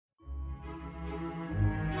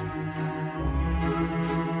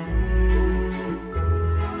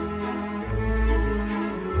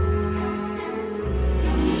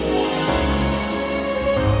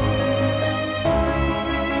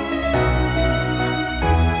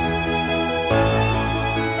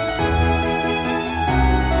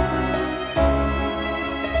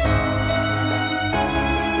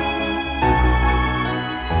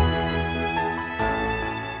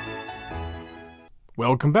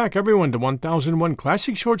Welcome back, everyone, to 1001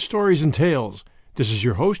 Classic Short Stories and Tales. This is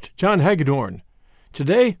your host, John Hagedorn.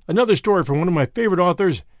 Today, another story from one of my favorite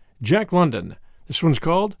authors, Jack London. This one's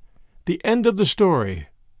called The End of the Story.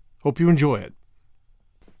 Hope you enjoy it.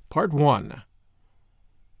 Part 1.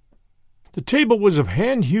 The table was of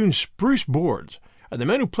hand-hewn spruce boards, and the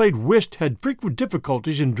men who played whist had frequent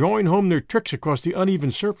difficulties in drawing home their tricks across the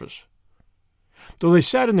uneven surface. Though they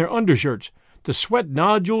sat in their undershirts, the sweat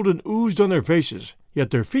noduled and oozed on their faces, yet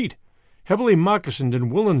their feet, heavily moccasined and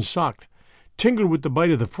woolen-socked, tingled with the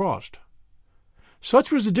bite of the frost.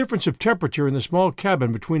 Such was the difference of temperature in the small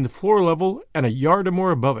cabin between the floor level and a yard or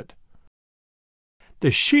more above it. The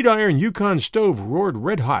sheet-iron Yukon stove roared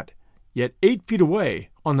red-hot, yet 8 feet away,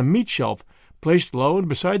 on the meat shelf, placed low and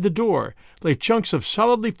beside the door, lay chunks of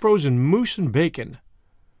solidly frozen moose and bacon.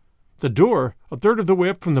 The door, a third of the way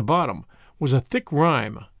up from the bottom, was a thick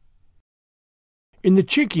rime. In the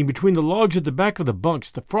chinking between the logs at the back of the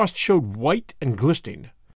bunks, the frost showed white and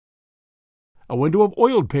glistening. A window of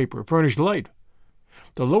oiled paper furnished light.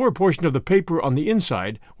 The lower portion of the paper on the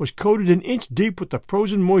inside was coated an inch deep with the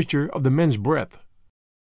frozen moisture of the men's breath.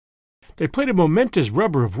 They played a momentous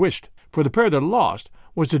rubber of whist, for the pair that lost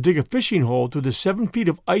was to dig a fishing hole through the 7 feet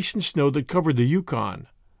of ice and snow that covered the Yukon.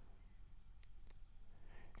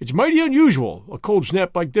 "It's mighty unusual, a cold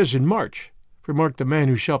snap like this in March," remarked the man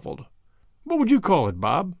who shuffled. "What would you call it,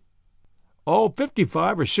 Bob?" "Oh,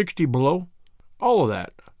 55 or 60 below. All of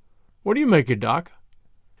that. What do you make it, Doc?"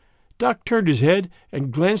 Doc turned his head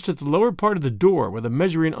and glanced at the lower part of the door with a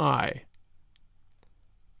measuring eye.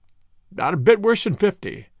 "Not a bit worse than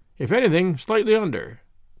 50. If anything, slightly under.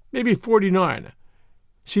 Maybe 49.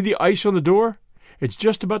 See the ice on the door? It's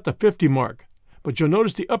just about the 50 mark, but you'll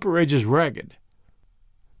notice the upper edge is ragged.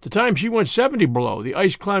 The time she went 70 below, the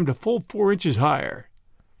ice climbed a full 4 inches higher."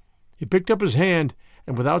 He picked up his hand,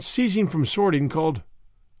 and without ceasing from sorting, called,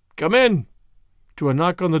 "Come in," to a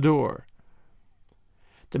knock on the door.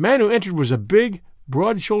 The man who entered was a big,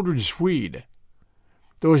 broad-shouldered Swede,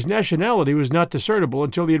 though his nationality was not discernible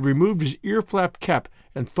until he had removed his ear-flap cap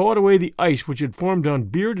and thawed away the ice which had formed on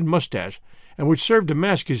beard and mustache, and which served to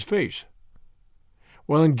mask his face.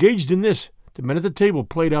 While engaged in this, the men at the table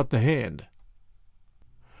played out the hand.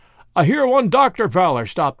 "I hear one Dr. Fowler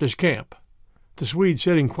stopped this camp," the Swede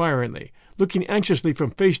said inquiringly, looking anxiously from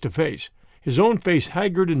face to face, his own face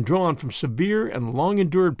haggard and drawn from severe and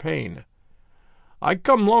long-endured pain. "I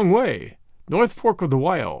come long way, North Fork of the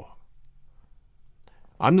Wyo."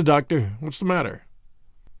 "I'm the doctor. What's the matter?"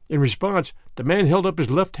 In response, the man held up his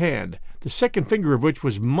left hand, the second finger of which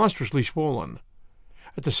was monstrously swollen.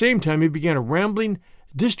 At the same time he began a rambling,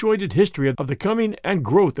 disjointed history of the coming and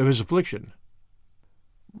growth of his affliction.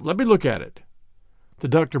 "Let me look at it." The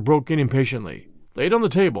doctor broke in impatiently. "Lay it on the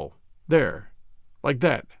table. There. Like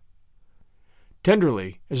that."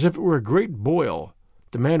 Tenderly, as if it were a great boil,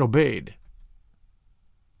 the man obeyed.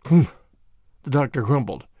 "Humph," the doctor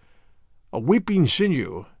grumbled. "A weeping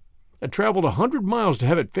sinew. I traveled 100 miles to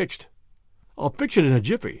have it fixed. I'll fix it in a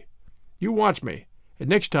jiffy. You watch me, and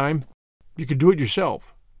next time you can do it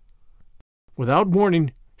yourself." Without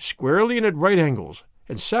warning, squarely and at right angles,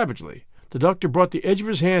 and savagely, the doctor brought the edge of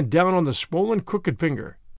his hand down on the swollen, crooked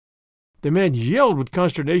finger. The man yelled with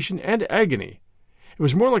consternation and agony. It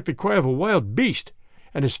was more like the cry of a wild beast,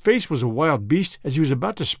 and his face was a wild beast as he was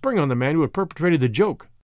about to spring on the man who had perpetrated the joke.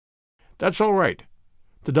 "That's all right,"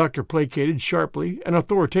 the doctor placated sharply and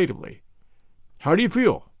authoritatively. "How do you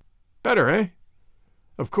feel? Better, eh?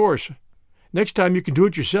 Of course. Next time you can do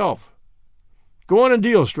it yourself. Go on and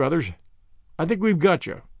deal, Struthers. I think we've got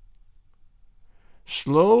you."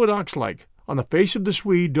 Slow and ox-like, on the face of the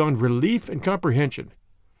Swede dawned relief and comprehension.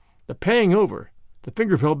 The pang over, the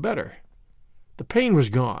finger felt better. The pain was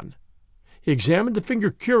gone. He examined the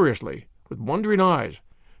finger curiously, with wondering eyes,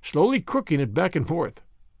 slowly crooking it back and forth.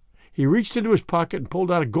 He reached into his pocket and pulled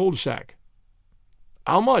out a gold sack.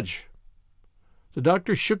 "How much?" The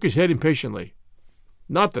doctor shook his head impatiently.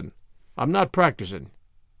 "Nothing. I'm not practicing.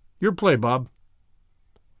 Your play, Bob."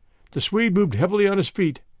 The Swede moved heavily on his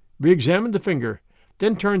feet, re-examined the finger,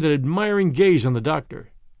 then turned an admiring gaze on the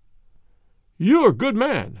doctor. "You're a good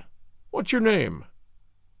man. What's your name?"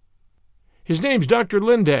 "His name's Dr.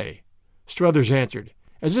 Linday," Struthers answered,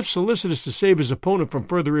 as if solicitous to save his opponent from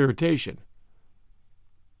further irritation.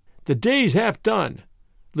 "The day's half done,"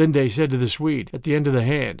 Linday said to the Swede at the end of the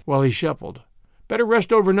hand, while he shuffled. "Better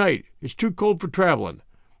rest overnight. It's too cold for traveling.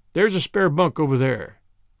 There's a spare bunk over there."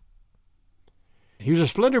 He was a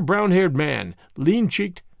slender brown-haired man,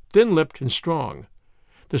 lean-cheeked, thin-lipped, and strong.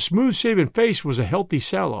 The smooth-shaven face was a healthy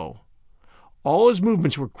sallow. All his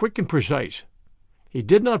movements were quick and precise. He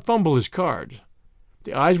did not fumble his cards.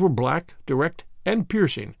 The eyes were black, direct, and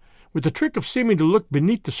piercing, with the trick of seeming to look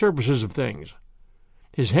beneath the surfaces of things.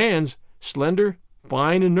 His hands, slender,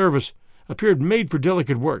 fine, and nervous, appeared made for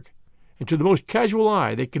delicate work, and to the most casual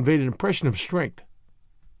eye they conveyed an impression of strength.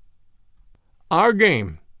 "Our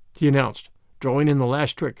game," he announced, drawing in the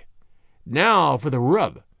last trick. "Now for the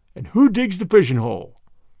rub, and who digs the fishing hole?"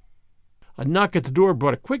 A knock at the door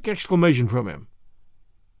brought a quick exclamation from him.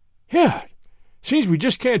 "Yeah, seems we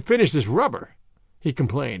just can't finish this rubber," he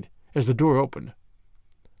complained, as the door opened.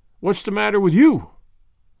 "What's the matter with you?"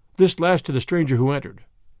 This last to the stranger who entered.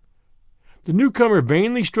 The newcomer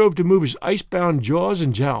vainly strove to move his ice-bound jaws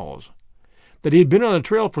and jowls. That he had been on the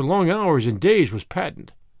trail for long hours and days was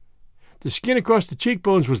patent. The skin across the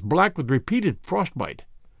cheekbones was black with repeated frostbite.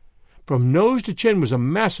 From nose to chin was a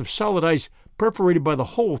mass of solid ice perforated by the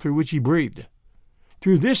hole through which he breathed.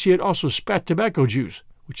 Through this he had also spat tobacco juice,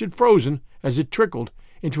 which had frozen, as it trickled,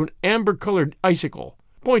 into an amber-colored icicle,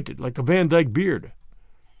 pointed like a Van Dyke beard.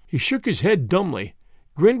 He shook his head dumbly,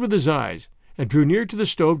 grinned with his eyes, and drew near to the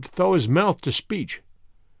stove to thaw his mouth to speech.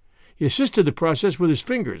 He assisted the process with his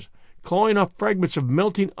fingers, clawing off fragments of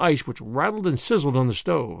melting ice which rattled and sizzled on the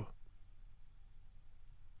stove.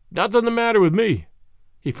 "Nothing the matter with me,"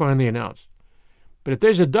 he finally announced. "But if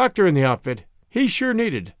there's a doctor in the outfit, he's sure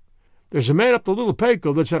needed. There's a man up the Little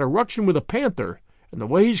Pecos that's had a ruction with a panther, and the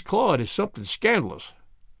way he's clawed is something scandalous."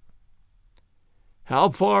 "How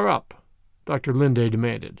far up?" Dr. Linday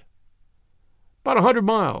demanded. "About 100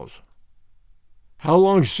 miles. "How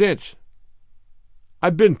long since?"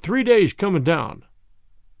 "I've been 3 days coming down."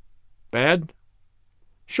 "Bad?"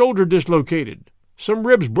 "Shoulder dislocated. Some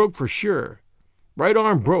ribs broke for sure. Right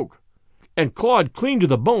arm broke. And clawed clean to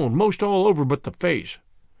the bone, most all over but the face.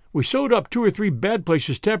 We sewed up 2 or 3 bad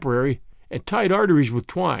places temporary and tied arteries with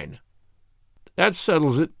twine." "That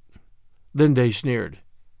settles it," Linday sneered.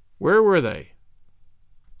 "Where were they?"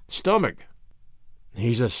 "Stomach."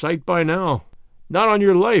 "He's a sight by now." "Not on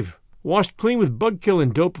your life. Washed clean with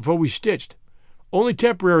bug-killing dope before we stitched. Only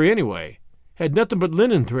temporary anyway. Had nothing but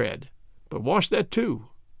linen thread. But washed that too."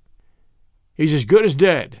 "He's as good as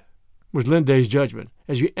dead," was Linday's judgment,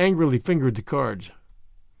 as he angrily fingered the cards.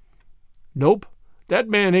 "Nope. That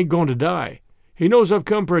man ain't going to die. He knows I've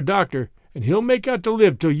come for a doctor, and he'll make out to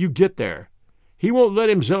live till you get there. He won't let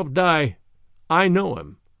himself die. I know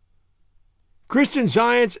him." "Christian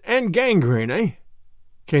Science and gangrene, eh?"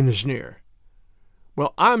 came the sneer.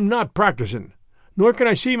 "Well, I'm not practicing, nor can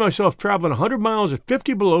I see myself traveling 100 miles at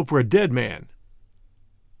 50 below for a dead man."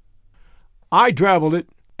 "I traveled it,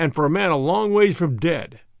 and for a man a long ways from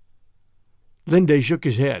dead." Linday shook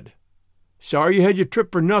his head. "Sorry you had your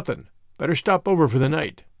trip for nothing. Better stop over for the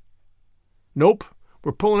night." "Nope,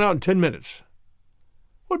 we're pulling out in 10 minutes."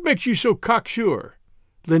 "What makes you so cocksure?"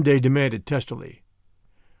 Linday demanded testily.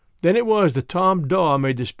 Then it was that Tom Daw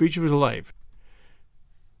made the speech of his life.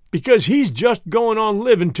 "Because he's just going on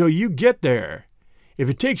living till you get there. If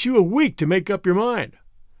it takes you a week to make up your mind.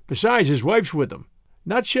 Besides, his wife's with him,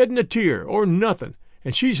 not shedding a tear or nothing,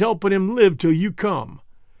 and she's helping him live till you come.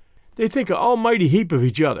 They think a almighty heap of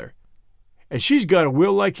each other, and she's got a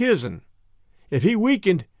will like his'n. If he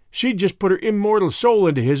weakened, she'd just put her immortal soul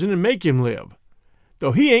into his'n and make him live.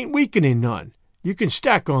 Though he ain't weakening none. You can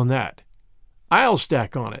stack on that. I'll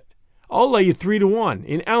stack on it. I'll lay you 3 to 1,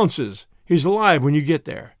 in ounces. He's alive when you get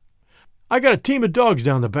there. I got a team of dogs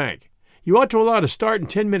down the bank. You ought to allow to start in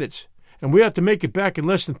 10 minutes, and we ought to make it back in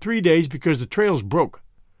less than 3 days because the trail's broke.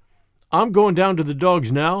 I'm going down to the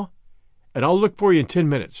dogs now, and I'll look for you in 10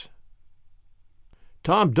 minutes.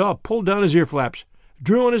 Tom Daw pulled down his ear flaps,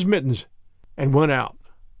 drew on his mittens, and went out.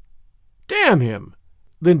 "Damn him!"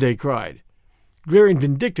 Linday cried, glaring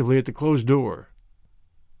vindictively at the closed door.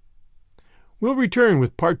 We'll return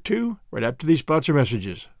with Part 2 right after these sponsor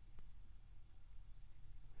messages.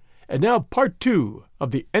 And now Part 2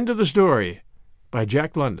 of The End of the Story by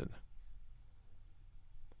Jack London.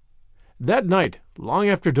 That night, long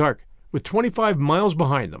after dark, with 25 miles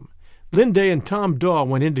behind them, Linday and Tom Daw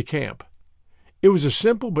went into camp. It was a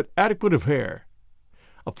simple but adequate affair.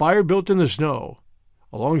 A fire built in the snow.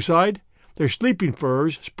 Alongside, their sleeping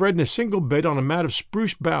furs spread in a single bed on a mat of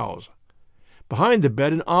spruce boughs. Behind the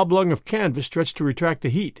bed, an oblong of canvas stretched to retract the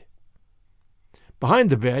heat. Behind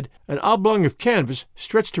the bed, an oblong of canvas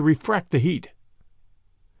stretched to refract the heat.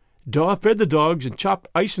 Daw fed the dogs and chopped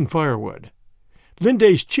ice and firewood.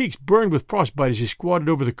 Linday's cheeks burned with frostbite as he squatted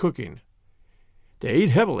over the cooking. They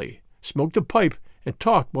ate heavily, smoked a pipe, and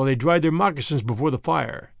talked while they dried their moccasins before the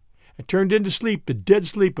fire, and turned into sleep the dead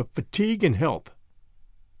sleep of fatigue and health.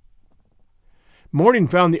 Morning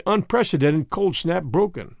found the unprecedented cold snap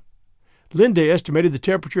broken. Linday estimated the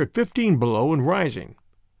temperature at 15 below and rising.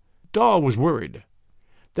 Daw was worried.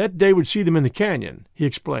 That day would see them in the canyon, he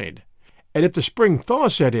explained, and if the spring thaw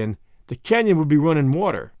set in, the canyon would be running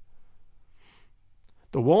water.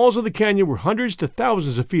 The walls of the canyon were hundreds to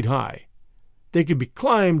thousands of feet high. They could be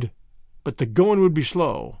climbed, but the going would be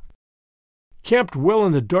slow. Camped well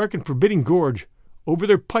in the dark and forbidding gorge, over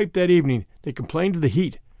their pipe that evening they complained of the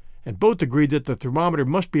heat, and both agreed that the thermometer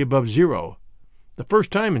must be above zero, the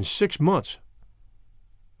first time in 6 months.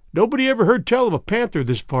 Nobody ever heard tell of a panther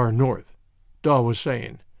this far north, Daw was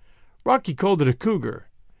saying. Rocky called it a cougar,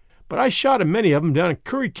 but I shot many of 'em down in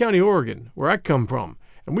Curry County, Oregon, where I come from,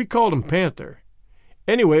 and we called 'em panther.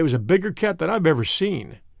 Anyway, it was a bigger cat than I've ever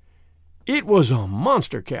seen. It was a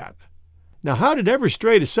monster cat. Now how did it ever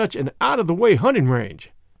stray to such an out-of-the-way hunting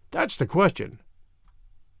range? That's the question.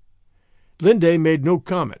 Linday made no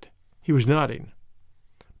comment. He was nodding.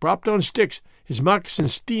 Propped on sticks, his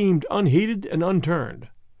moccasins steamed unheated and unturned.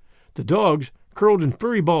 The dogs, curled in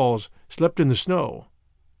furry balls, slept in the snow.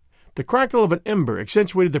 The crackle of an ember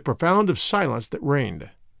accentuated the profound of silence that reigned.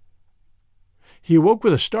 He awoke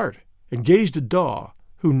with a start and gazed at Daw,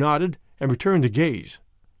 who nodded and returned the gaze.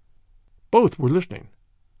 Both were listening.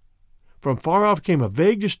 From far off came a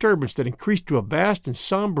vague disturbance that increased to a vast and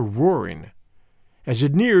somber roaring. As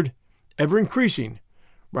it neared, ever increasing,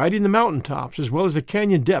 riding the mountain tops as well as the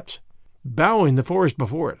canyon depths, bowing the forest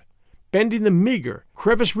before it, bending the meager,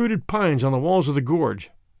 crevice-rooted pines on the walls of the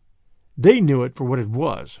gorge. They knew it for what it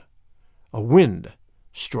was. A wind,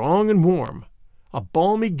 strong and warm, a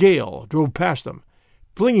balmy gale drove past them,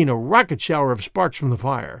 flinging a rocket shower of sparks from the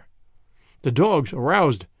fire. The dogs,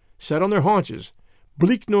 aroused, sat on their haunches,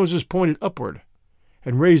 bleak noses pointed upward,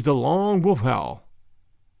 and raised a long wolf howl.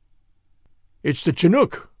 "It's the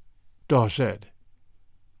Chinook," Daw said.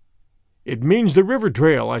 "It means the river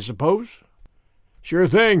trail, I suppose?" "Sure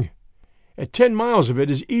thing. And 10 miles of it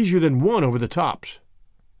is easier than 1 over the tops."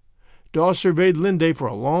 Daw surveyed Linday for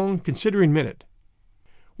a long, considering minute.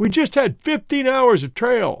 "We just had 15 hours of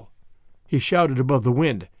trail," he shouted above the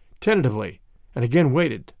wind, tentatively, and again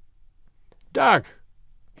waited. "Doc,"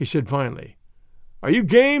 he said finally, "are you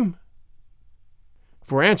game?"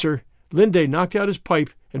 For answer, Linday knocked out his pipe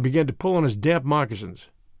and began to pull on his damp moccasins.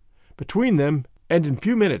 Between them, and in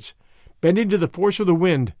few minutes, bending to the force of the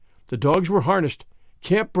wind, the dogs were harnessed,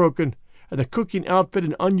 camp broken, and the cooking outfit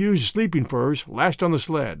and unused sleeping furs lashed on the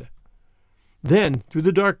sled. Then, through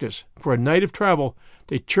the darkness, for a night of travel,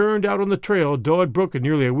 they churned out on the trail Daw had broken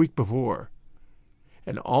nearly a week before.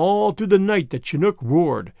 And all through the night the Chinook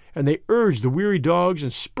roared, and they urged the weary dogs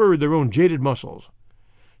and spurred their own jaded muscles.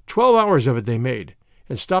 12 hours of it they made,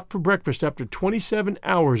 and stopped for breakfast after 27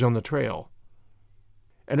 hours on the trail.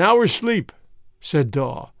 "An hour's sleep," said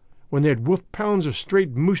Daw, when they had wolfed pounds of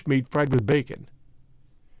straight moose meat fried with bacon.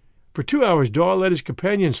 For 2 hours Daw let his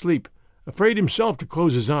companion sleep, afraid himself to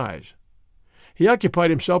close his eyes. He occupied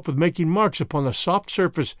himself with making marks upon the soft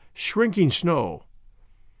surface shrinking snow.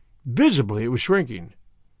 Visibly it was shrinking.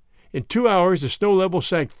 In 2 hours the snow level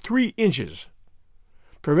sank 3 inches.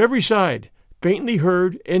 From every side, faintly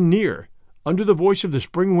heard and near, under the voice of the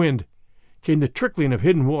spring wind, came the trickling of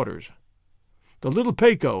hidden waters. The Little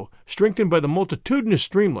Pecos, strengthened by the multitudinous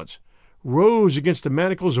streamlets, rose against the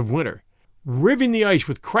manacles of winter, riving the ice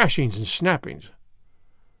with crashings and snappings.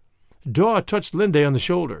 Daw touched Linday on the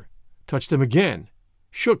shoulder, touched him again,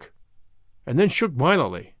 shook, and then shook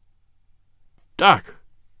violently. "Doc,"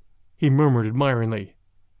 he murmured admiringly,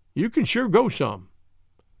 "you can sure go some."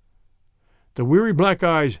 The weary black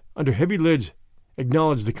eyes, under heavy lids,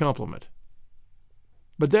 acknowledged the compliment.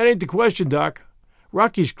 "But that ain't the question, Doc.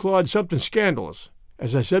 Rocky's clawed something scandalous.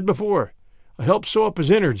 As I said before, I helped sew up his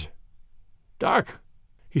innards. Doc,"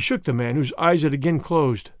 he shook the man whose eyes had again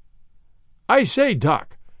closed. "I say,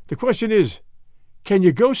 Doc, the question is, can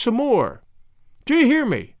you go some more? Do you hear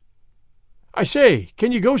me? I say,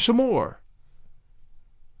 can you go some more?"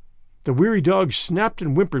 The weary dogs snapped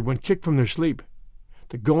and whimpered when kicked from their sleep.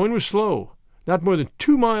 The going was slow, not more than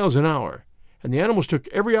 2 miles an hour, and the animals took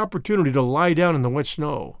every opportunity to lie down in the wet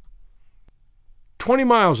snow. 20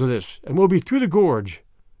 miles of this, and we'll be through the gorge,"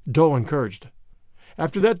 Daw encouraged.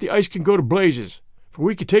 "After that the ice can go to blazes, for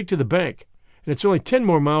we can take to the bank, and it's only 10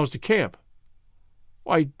 more miles to camp."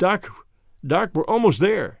 "Why, Doc, we're almost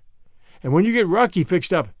there. And when you get Rocky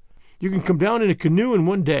fixed up, you can come down in a canoe in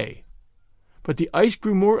 1 day." But the ice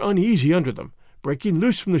grew more uneasy under them, breaking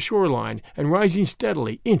loose from the shoreline and rising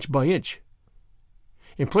steadily, inch by inch.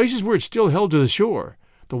 In places where it still held to the shore,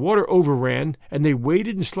 the water overran, and they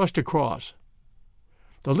waded and slushed across.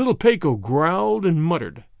 The Little Pecos growled and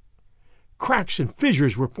muttered. Cracks and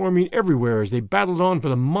fissures were forming everywhere as they battled on for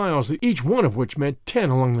the miles, each one of which meant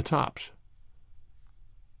 10 along the tops.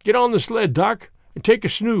 "Get on the sled, Doc, and take a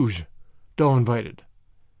snooze," Daw invited.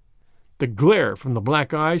 The glare from the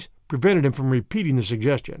black eyes prevented him from repeating the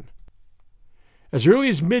suggestion. As early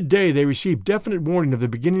as midday they received definite warning of the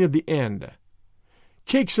beginning of the end.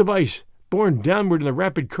 Cakes of ice, borne downward in the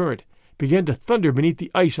rapid current, began to thunder beneath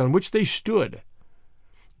the ice on which they stood.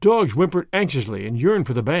 Dogs whimpered anxiously and yearned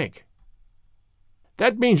for the bank.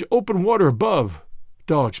 "That means open water above,"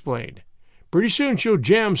 Dahl explained. "Pretty soon she'll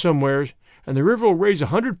jam somewheres, and the river will raise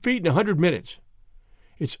 100 feet in 100 minutes.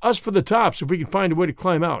 It's us for the tops if we can find a way to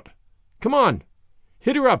climb out. Come on,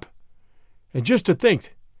 hit her up. And just to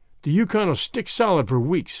think, the Yukon will stick solid for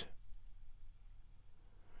weeks."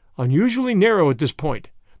 Unusually narrow at this point,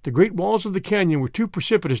 the great walls of the canyon were too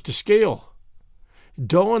precipitous to scale.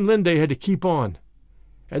 Dahl and Linday had to keep on,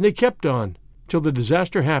 and they kept on till the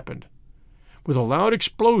disaster happened. With a loud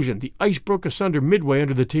explosion, the ice broke asunder midway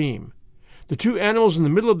under the team. The two animals in the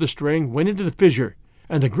middle of the string went into the fissure,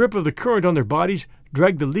 and the grip of the current on their bodies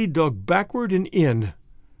dragged the lead dog backward and in.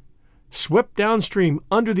 Swept downstream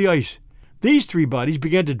under the ice, these three bodies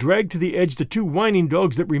began to drag to the edge the two whining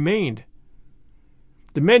dogs that remained.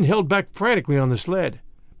 The men held back frantically on the sled,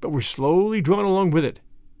 but were slowly drawn along with it.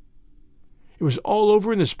 It was all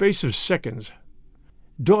over in the space of seconds.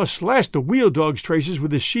 Dahl slashed the wheel dog's traces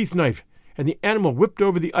with his sheath knife, and the animal whipped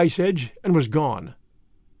over the ice edge and was gone.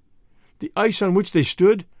 The ice on which they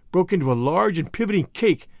stood broke into a large and pivoting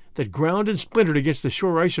cake that ground and splintered against the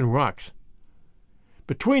shore ice and rocks.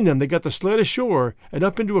 Between them they got the sled ashore and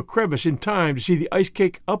up into a crevice in time to see the ice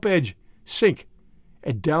cake up edge sink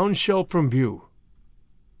and down shelved from view.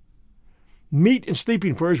 Meat and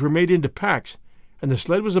sleeping furs were made into packs, and the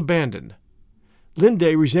sled was abandoned.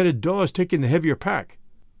 Linday resented Dawes taking the heavier pack,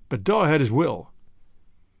 but Daw had his will.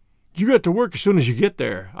 "You got to work as soon as you get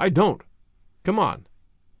there. I don't. Come on."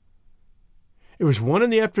 It was 1 in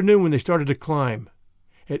the afternoon when they started to climb.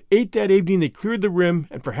 At 8 that evening they cleared the rim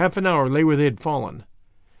and for half an hour lay where they had fallen.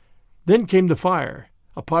 Then came the fire,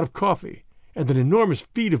 a pot of coffee, and an enormous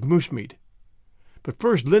feed of moose meat. But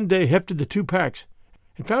first Linday hefted the 2 packs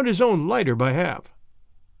and found his own lighter by half.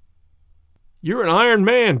 "You're an iron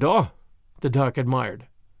man, Daw," the doc admired.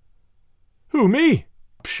 "Who, me?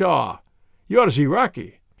 Pshaw! You ought to see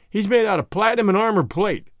Rocky. He's made out of platinum and armor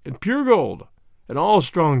plate, and pure gold, and all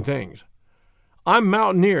strong things. I'm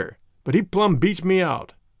mountaineer, but he plumb beats me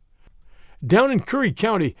out. Down in Curry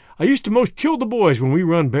County, I used to most kill the boys when we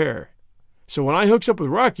run bear. So when I hooks up with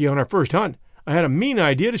Rocky on our first hunt, I had a mean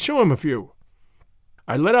idea to show him a few.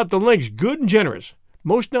 I let out the lynx good and generous,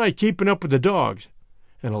 most night keeping up with the dogs,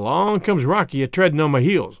 and along comes Rocky a-treading on my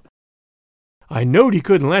heels. I knowed he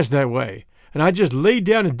couldn't last that way, and I just laid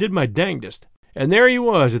down and did my dangdest, and there he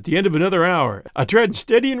was at the end of another hour, a-treading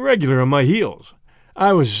steady and regular on my heels.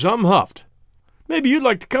 I was some huffed. 'Maybe you'd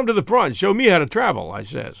like to come to the front and show me how to travel,' I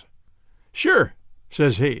says. 'Sure,'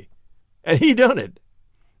 says he, and he done it.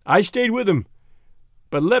 I stayed with him,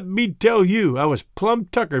 but let me tell you, I was plumb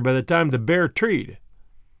tuckered by the time the bear treed.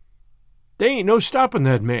 They ain't no stopping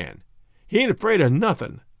that man. He ain't afraid of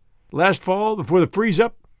nothing. Last fall, before the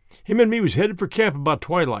freeze-up, him and me was headed for camp about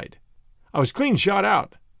twilight. I was clean shot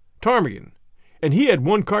out, ptarmigan, and he had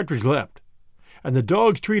 1 cartridge left. And the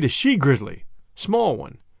dogs treed a she-grizzly, small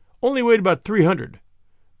one, only weighed about 300.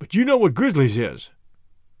 But you know what grizzlies is.'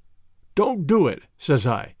 'Don't do it,' says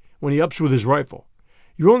I, when he ups with his rifle.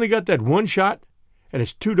 'You only got that 1 shot, and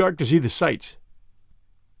it's too dark to see the sights.'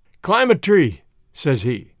 'Climb a tree,' says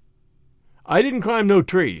he. I didn't climb no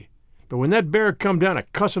tree, but when that bear come down a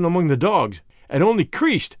cussin' among the dogs, and only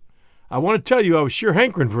creased, I want to tell you I was sure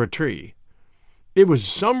hankerin' for a tree. It was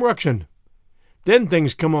some ruction. Then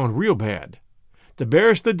things come on real bad. The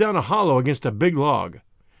bear slid down a hollow against a big log.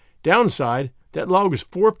 Downside, that log was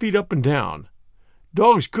 4 feet up and down.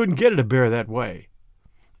 Dogs couldn't get at a bear that way.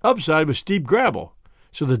 Upside was steep gravel,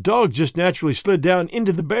 so the dogs just naturally slid down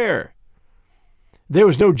into the bear. There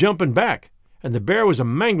was no jumping back, and the bear was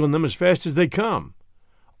a-mangling them as fast as they come.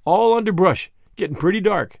 All underbrush, getting pretty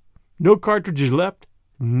dark. No cartridges left,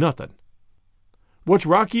 nothing. What's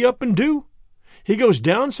Rocky up and do? He goes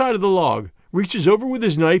downside of the log, reaches over with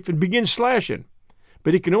his knife, and begins slashing.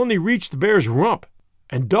 But he can only reach the bear's rump,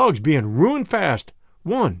 and dogs being ruined fast,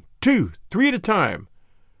 1, 2, 3 at a time.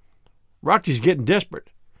 Rocky's getting desperate.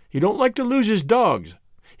 He don't like to lose his dogs.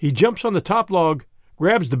 He jumps on the top log,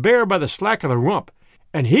 grabs the bear by the slack of the rump,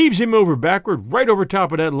 and heaves him over backward right over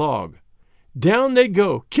top of that log. Down they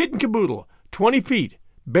go, kit and caboodle, 20 feet,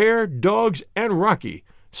 bear, dogs, and Rocky,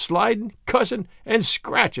 sliding, cussing, and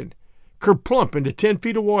scratching, kerplump into 10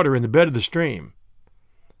 feet of water in the bed of the stream.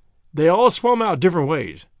 They all swum out different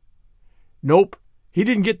ways. Nope, he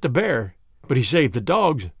didn't get the bear, but he saved the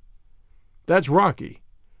dogs. That's Rocky.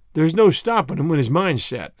 There's no stopping him when his mind's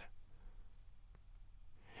set.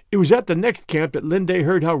 It was at the next camp that Linday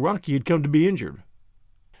heard how Rocky had come to be injured.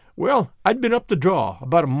 Well, I'd been up the draw,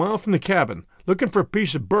 about a mile from the cabin, looking for a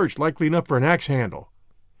piece of birch likely enough for an axe handle.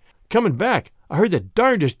 Coming back, I heard the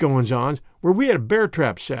darndest goings-on where we had a bear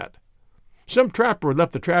trap set. Some trapper had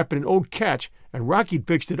left the trap in an old catch, and Rocky'd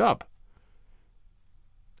fixed it up.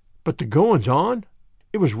 But the goings-on?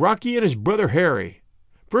 It was Rocky and his brother Harry.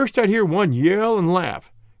 First I'd hear one yell and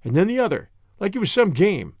laugh, and then the other, like it was some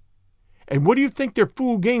game. And what do you think their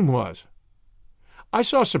fool game was? I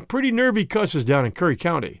saw some pretty nervy cusses down in Curry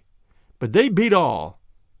County, but they beat all.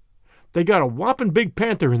 They got a whopping big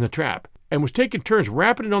panther in the trap, and was taking turns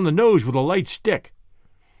rapping it on the nose with a light stick.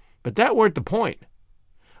 But that weren't the point.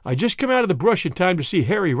 I just come out of the brush in time to see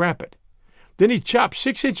Harry rap it. Then he chops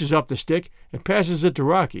 6 inches off the stick and passes it to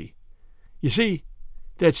Rocky. You see,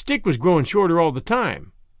 that stick was growing shorter all the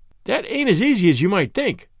time. That ain't as easy as you might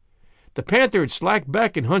think. The panther had slacked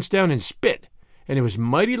back and hunched down and spit, and it was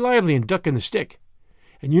mighty lively in ducking the stick,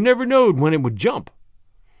 and you never knowed when it would jump.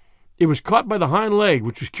 It was caught by the hind leg,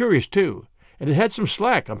 which was curious too, and it had some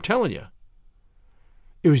slack, I'm telling you.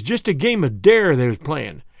 It was just a game of dare they was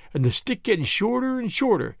playing, and the stick getting shorter and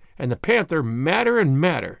shorter, and the panther madder and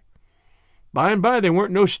madder. By and by there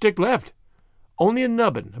weren't no stick left, only a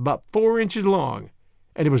nubbin about 4 inches long,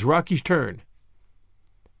 and it was Rocky's turn.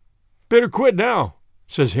 "Better quit now,"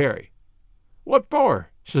 says Harry. "What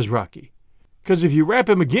for?" says Rocky. "'Cause if you rap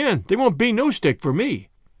him again, there won't be no stick for me,"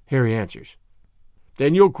 Harry answers.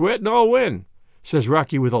 "Then you'll quit and I'll win," says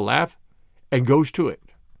Rocky with a laugh, and goes to it.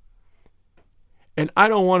 And I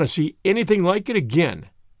don't want to see anything like it again.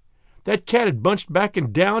 That cat had bunched back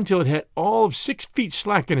and down till it had all of 6 feet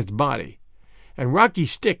slack in its body, and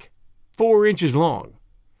Rocky's stick 4 inches long.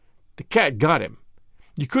 The cat got him.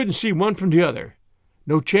 You couldn't see one from the other.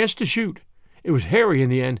 No chance to shoot. It was Harry in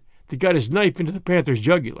the end that got his knife into the panther's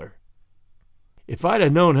jugular. "If I'd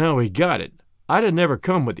have known how he got it, I'd have never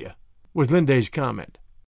come with you," was Linday's comment.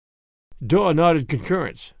 Daw nodded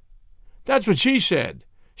concurrence. "That's what she said.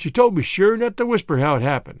 She told me sure not to whisper how it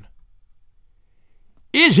happened."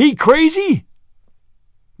 "Is he crazy?"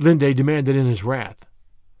 Linday demanded in his wrath.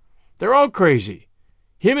 "They're all crazy.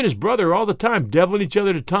 Him and his brother are all the time deviling each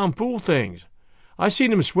other to tomfool things. I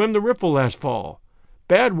seen him swim the riffle last fall.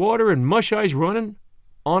 Bad water and mush ice running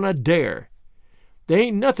on a dare. They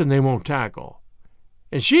ain't nothing they won't tackle.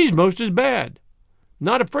 And she's most as bad.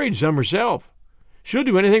 Not afraid some herself. She'll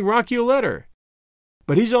do anything Rocky'll let her.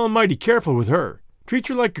 But he's almighty careful with her. Treats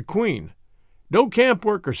her like a queen. No camp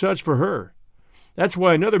work or such for her. That's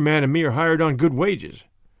why another man and me are hired on good wages.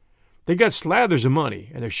 They got slathers of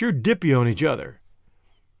money, and they're sure dippy on each other.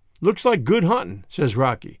 Looks like good hunting, says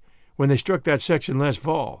Rocky, when they struck that section last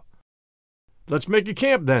fall. Let's make a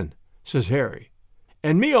camp then, says Harry.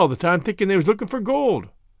 And me all the time thinking they was looking for gold.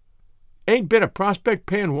 Ain't been a prospect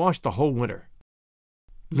pan washed the whole winter.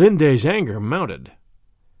 Linday's anger mounted.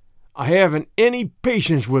 I haven't any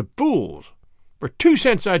patience with fools. For 2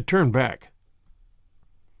 cents I'd turn back.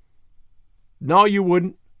 No, you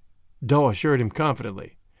wouldn't, Daw assured him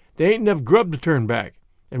confidently. They ain't enough grub to turn back,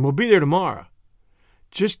 and we'll be there tomorrow.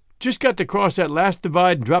 Just got to cross that last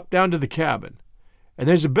divide and drop down to the cabin. And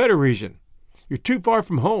there's a better reason. You're too far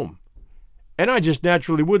from home, and I just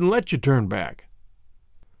naturally wouldn't let you turn back.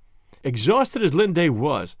 Exhausted as Linday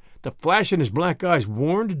was, the flash in his black eyes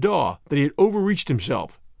warned Daw that he had overreached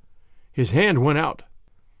himself. His hand went out.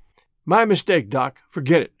 My mistake, Doc.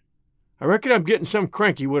 Forget it. I reckon I'm getting some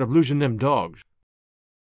cranky what of losing them dogs.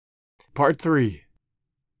 Part 3.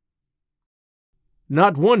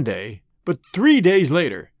 Not 1 day, but 3 days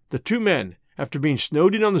later, the 2 men, after being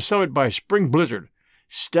snowed in on the summit by a spring blizzard,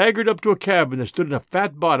 staggered up to a cabin that stood in a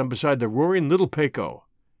fat bottom beside the roaring Little Pecos.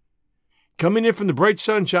 Coming in from the bright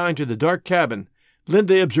sunshine to the dark cabin,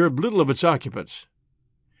 Linday observed little of its occupants.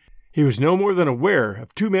 He was no more than aware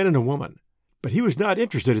of 2 men and a woman, but he was not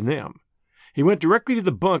interested in them. He went directly to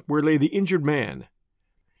the bunk where lay the injured man.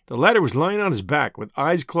 The latter was lying on his back with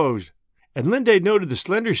eyes closed, and Linday noted the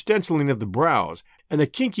slender stenciling of the brows and the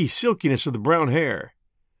kinky silkiness of the brown hair.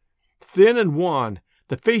 Thin and wan,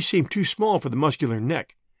 the face seemed too small for the muscular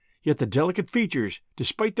neck, yet the delicate features,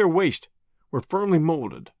 despite their waste, were firmly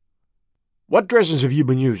molded. What dressings have you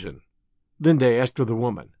been using? Linday asked of the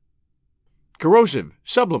woman. Corrosive,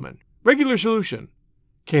 sublimate, regular solution,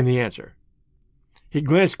 came the answer. He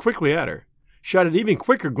glanced quickly at her, shot an even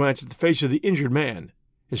quicker glance at the face of the injured man,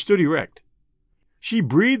 and stood erect. She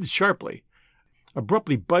breathed sharply,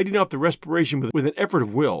 abruptly biting off the respiration with an effort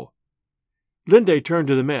of will. Linday turned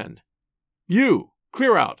to the men. You,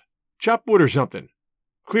 clear out. Chop wood or something.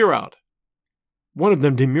 Clear out. One of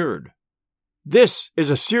them demurred. This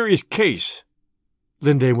is a serious case,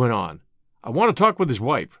 Linday went on. I want to talk with his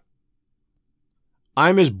wife.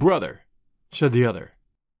 I'm his brother, said the other.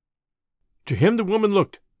 To him the woman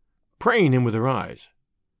looked, praying him with her eyes.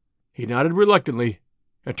 He nodded reluctantly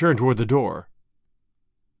and turned toward the door.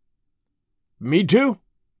 Me too?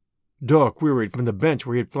 Daw queried from the bench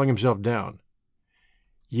where he had flung himself down.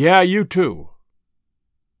 Yeah, you too.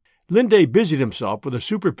 Linday busied himself with a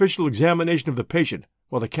superficial examination of the patient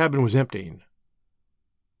while the cabin was emptying.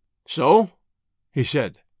 So, he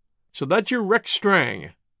said, so that's your Rex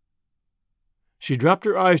Strang. She dropped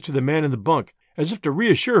her eyes to the man in the bunk as if to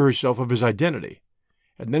reassure herself of his identity,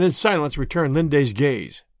 and then in silence returned Linday's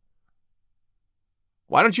gaze.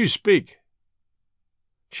 Why don't you speak?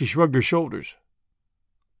 She shrugged her shoulders.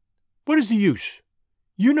 What is the use?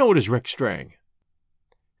 You know it is Rex Strang.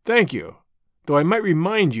 Thank you, though I might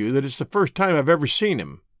remind you that it's the first time I've ever seen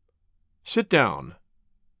him. Sit down.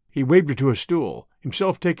 He waved her to a stool,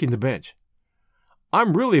 himself taking the bench.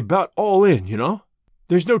 I'm really about all in, you know.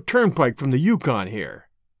 There's no turnpike from the Yukon here.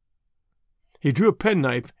 He drew a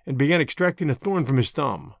penknife and began extracting a thorn from his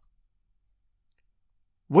thumb.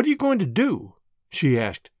 What are you going to do? She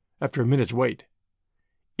asked, after a minute's wait.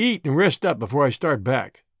 Eat and rest up before I start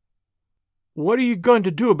back. What are you going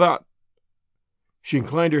to do about... She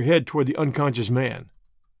inclined her head toward the unconscious man.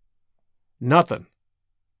 Nothing.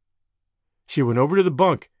 She went over to the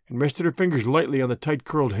bunk and rested her fingers lightly on the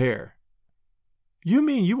tight-curled hair. You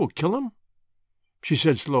mean you will kill him? She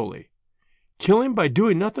said slowly. Kill him by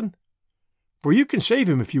doing nothing? For you can save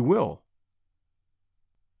him if you will.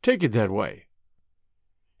 Take it that way.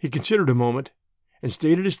 He considered a moment and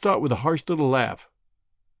stated his thought with a harsh little laugh.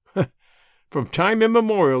 From time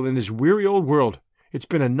immemorial in this weary old world, it's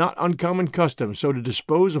been a not uncommon custom so to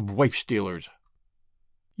dispose of wife-stealers.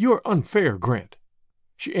 You are unfair, Grant,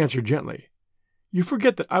 she answered gently. You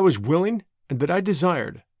forget that I was willing and that I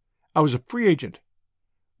desired. I was a free agent.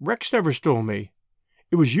 Rex never stole me.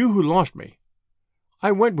 It was you who lost me.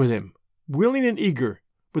 I went with him, willing and eager,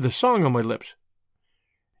 with a song on my lips.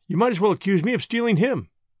 You might as well accuse me of stealing him.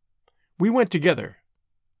 We went together.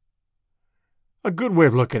 A good way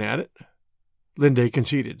of looking at it, Linday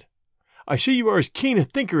conceded. I see you are as keen a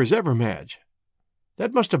thinker as ever, Madge.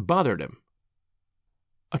 That must have bothered him.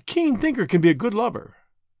 A keen thinker can be a good lover.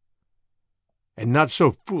 And not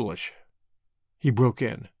so foolish, he broke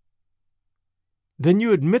in. Then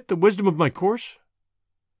you admit the wisdom of my course?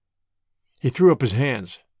 He threw up his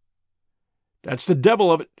hands. That's the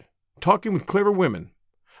devil of it, talking with clever women.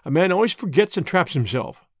 A man always forgets and traps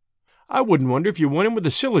himself. I wouldn't wonder if you went in with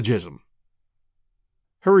a syllogism.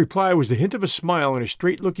 Her reply was the hint of a smile in her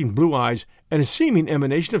straight-looking blue eyes and a seeming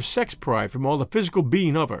emanation of sex pride from all the physical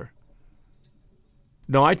being of her.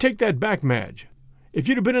 No, I take that back, Madge. If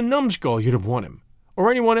you'd have been a numbskull, you'd have won him,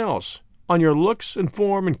 or anyone else, on your looks and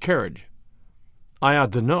form and carriage. I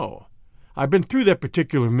ought to know. I've been through that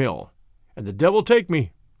particular mill, and the devil take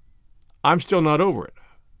me, I'm still not over it.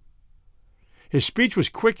 His speech was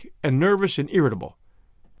quick and nervous and irritable,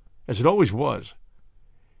 as it always was,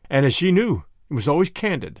 and as she knew, it was always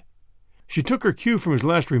candid. She took her cue from his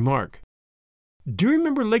last remark. Do you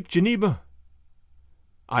remember Lake Geneva?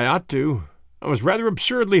 I ought to. I was rather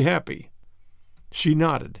absurdly happy. She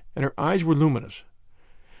nodded, and her eyes were luminous.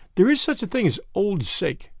 There is such a thing as old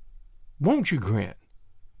sake. Won't you, Grant?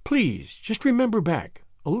 Please, just remember back,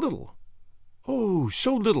 a little, oh,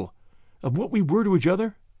 so little, of what we were to each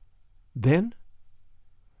other, then?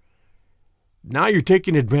 Now you're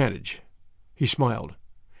taking advantage, he smiled,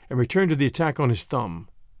 and returned to the attack on his thumb.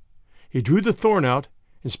 He drew the thorn out,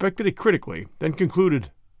 inspected it critically, then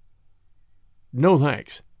concluded, No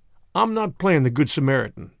thanks. I'm not playing the Good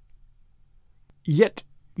Samaritan. Yet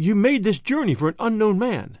you made this journey for an unknown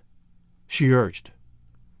man, she urged.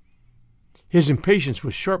 His impatience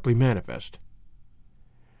was sharply manifest.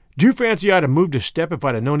 Do you fancy I'd have moved a step if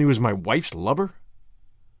I'd have known he was my wife's lover?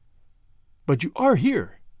 But you are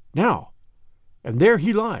here, now, and there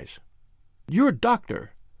he lies. You're a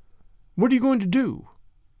doctor. What are you going to do?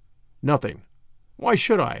 Nothing. Why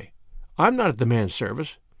should I? I'm not at the man's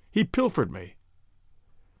service. He pilfered me.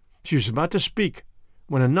 She was about to speak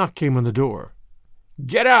when a knock came on the door.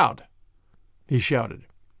 Get out! He shouted.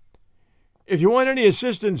 If you want any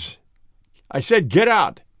assistance, I said get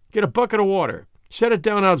out. Get a bucket of water. Set it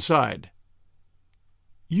down outside.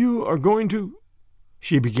 You are going to...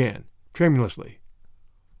 she began, tremulously.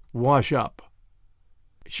 Wash up.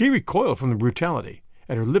 She recoiled from the brutality,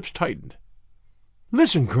 and her lips tightened.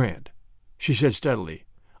 Listen, Grant, she said steadily.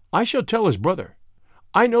 I shall tell his brother.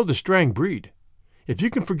 I know the Strang breed. If you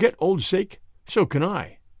can forget old sake, so can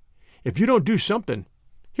I. If you don't do something,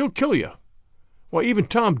 he'll kill you. Why, even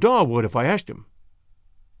Tom Daw would if I asked him.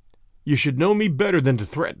 You should know me better than to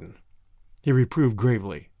threaten, he reproved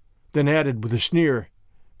gravely. then added with a sneer,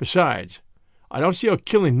 "Besides, I don't see how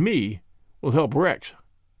killing me will help Rex."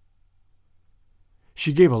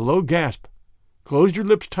 She gave a low gasp, closed her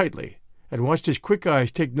lips tightly, and watched his quick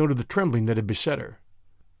eyes take note of the trembling that had beset her.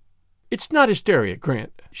 "It's not hysteria,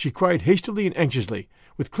 Grant," she cried hastily and anxiously,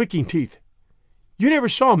 with clicking teeth. "You never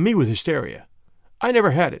saw me with hysteria. I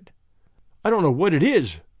never had it. I don't know what it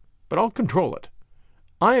is, but I'll control it.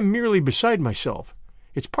 I am merely beside myself.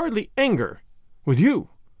 It's partly anger, with you,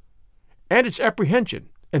 and it's apprehension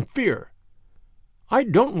and fear. I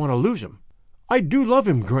don't want to lose him. I do love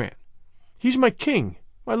him, Grant. He's my king,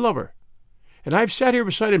 my lover, and I've sat here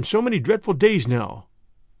beside him so many dreadful days now.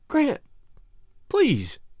 Grant,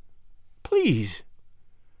 please, please."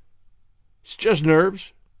 "It's just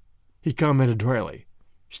nerves," he commented dryly.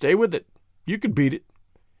 "Stay with it. You can beat it.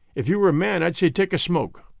 If you were a man, I'd say take a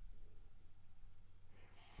smoke."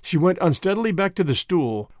 She went unsteadily back to the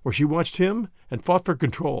stool, where she watched him and fought for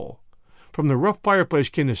control. From the rough fireplace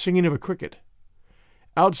came the singing of a cricket.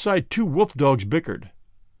 Outside, 2 wolf dogs bickered.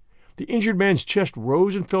 The injured man's chest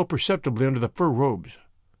rose and fell perceptibly under the fur robes.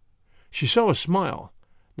 She saw a smile,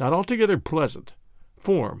 not altogether pleasant,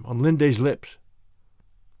 form on Linday's lips.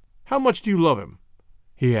 "How much do you love him?"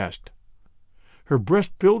 he asked. Her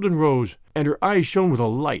breast filled and rose, and her eyes shone with a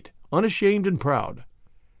light, unashamed and proud.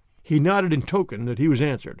 He nodded in token that he was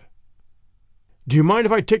answered. "Do you mind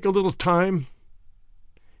if I take a little time?"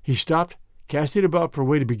 He stopped, casting about for a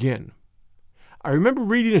way to begin. "I remember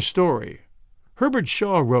reading a story. Herbert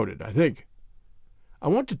Shaw wrote it, I think. I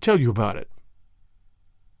want to tell you about it.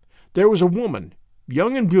 There was a woman,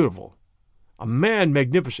 young and beautiful, a man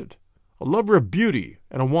magnificent, a lover of beauty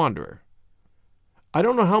and a wanderer. I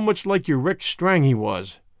don't know how much like your Rex Strang he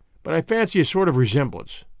was, but I fancy a sort of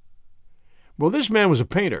resemblance. Well, this man was a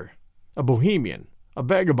painter, a bohemian, a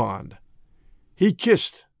vagabond. He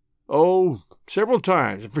kissed, several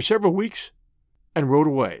times, and for several weeks, and rode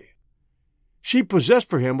away. She possessed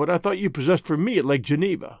for him what I thought you possessed for me at Lake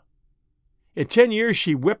Geneva. In 10 years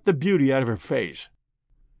she wept the beauty out of her face.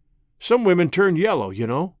 Some women turn yellow, you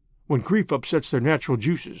know, when grief upsets their natural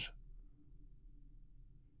juices.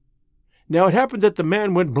 Now it happened that the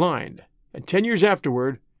man went blind, and 10 years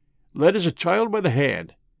afterward, led as a child by the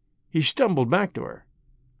hand, he stumbled back to her.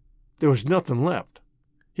 There was nothing left.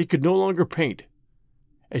 He could no longer paint,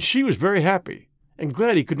 and she was very happy, and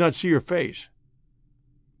glad he could not see her face.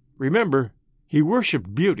 Remember, he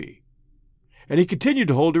worshipped beauty, and he continued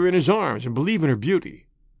to hold her in his arms and believe in her beauty.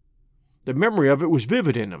 The memory of it was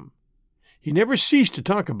vivid in him. He never ceased to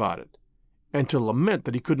talk about it, and to lament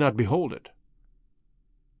that he could not behold it.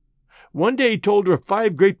 One day he told her of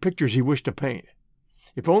 5 great pictures he wished to paint.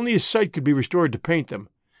 If only his sight could be restored to paint them,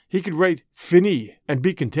 he could write "Fini" and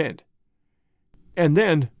be content. And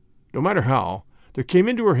then, no matter how, there came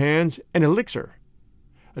into her hands an elixir.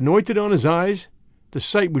 Anointed on his eyes, the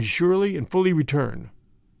sight would surely and fully return.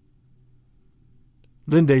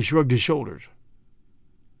 Linday shrugged his shoulders.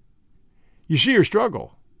 You see her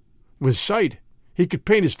struggle. With sight, he could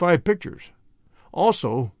paint his 5 pictures.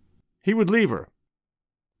 Also, he would leave her,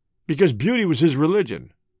 because beauty was his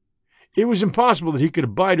religion. It was impossible that he could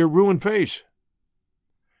abide her ruined face.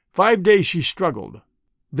 5 days she struggled.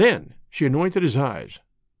 Then she anointed his eyes.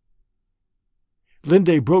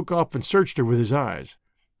 Linday broke off and searched her with his eyes.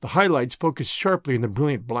 The highlights focused sharply in the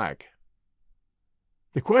brilliant black.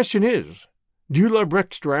 The question is, do you love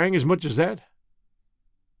Rex Strang as much as that?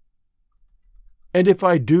 And if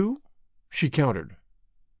I do, she countered.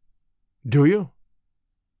 Do you?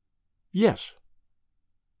 Yes.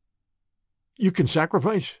 You can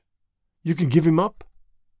sacrifice? You can give him up?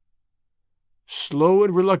 Slow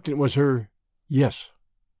and reluctant was her yes.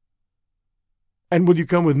 And will you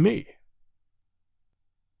come with me?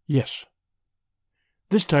 Yes.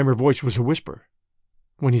 This time her voice was a whisper.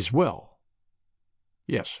 When he's well.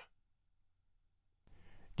 Yes.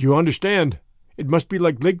 Do you understand? It must be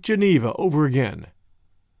like Lake Geneva over again.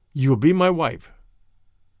 You will be my wife.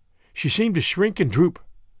 She seemed to shrink and droop,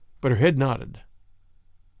 but her head nodded.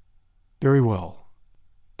 Very well.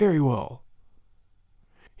 Very well.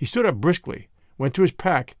 He stood up briskly, went to his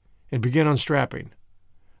pack, and began unstrapping.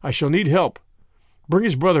 I shall need help. Bring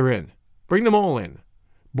his brother in. Bring them all in.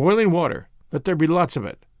 Boiling water. Let there be lots of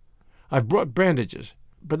it. I've brought bandages,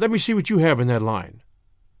 but let me see what you have in that line.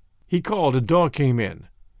 He called, and Daw came in.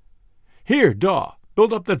 Here, Daw,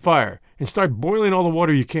 build up that fire, and start boiling all the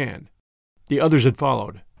water you can. The others had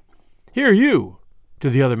followed. Here, you, to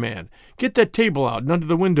the other man, get that table out and under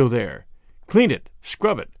the window there. Clean it,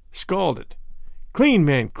 scrub it, scald it. Clean,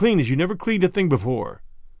 man, clean as you never cleaned a thing before.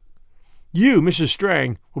 You, Mrs.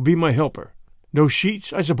 Strang, will be my helper. No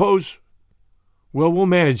sheets, I suppose? Well, we'll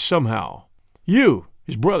manage somehow. You,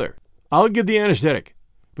 his brother, I'll give the anesthetic,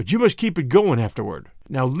 but you must keep it going afterward.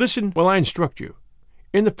 Now listen while I instruct you.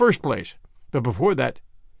 In the first place, but before that,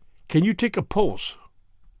 can you take a pulse?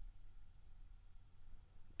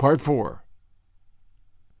 Part 4.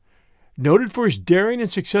 Noted for his daring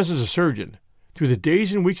and success as a surgeon, through the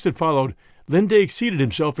days and weeks that followed, Linde exceeded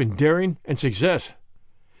himself in daring and success.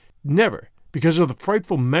 Never, because of the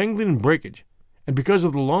frightful mangling and breakage, and because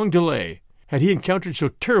of the long delay, had he encountered so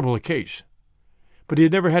terrible a case. But he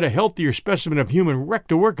had never had a healthier specimen of human wreck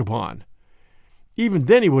to work upon. Even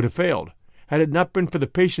then he would have failed, had it not been for the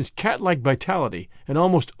patient's cat-like vitality and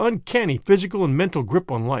almost uncanny physical and mental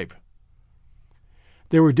grip on life.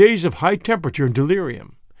 There were days of high temperature and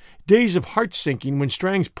delirium, days of heart-sinking when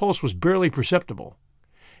Strang's pulse was barely perceptible,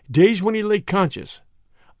 days when he lay conscious,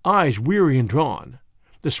 eyes weary and drawn,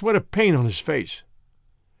 the sweat of pain on his face.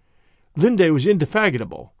 Linde was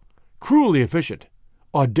indefatigable, cruelly efficient,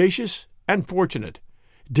 audacious and fortunate,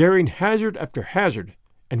 daring hazard after hazard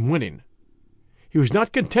and winning. He was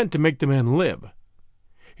not content to make the man live.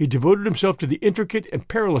 He devoted himself to the intricate and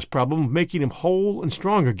perilous problem of making him whole and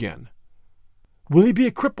strong again. "Will he be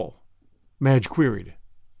a cripple?" Madge queried.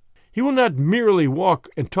 "He will not merely walk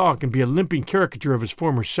and talk and be a limping caricature of his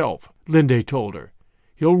former self," Linde told her.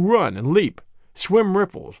 "He'll run and leap, swim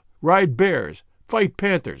riffles, ride bears, fight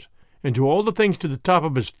panthers, and do all the things to the top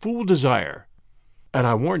of his full desire. And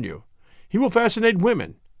I warn you, he will fascinate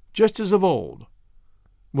women, just as of old.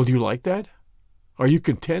 Will you like that? Are you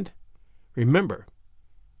content? Remember,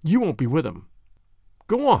 you won't be with him.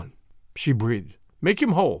 Go on," she breathed. "Make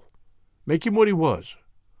him whole. Make him what he was."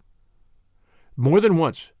 More than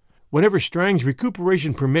once, whenever Strang's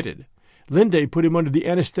recuperation permitted, Linde put him under the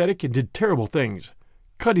anesthetic and did terrible things,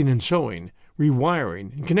 cutting and sewing,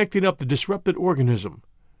 rewiring, and connecting up the disrupted organism.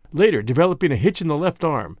 Later, developing a hitch in the left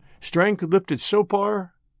arm, Strang could lift it so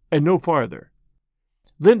far and no farther.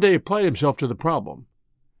 Linde applied himself to the problem.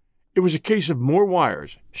 It was a case of more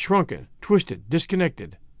wires, shrunken, twisted,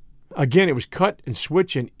 disconnected. Again it was cut and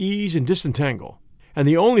switch and ease and disentangle. And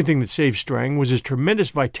the only thing that saved Strang was his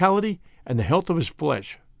tremendous vitality and the health of his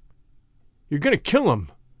flesh. "You're going to kill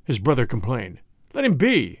him," his brother complained. "Let him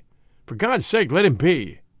be. For God's sake, let him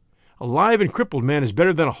be. A live and crippled man is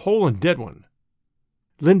better than a whole and dead one."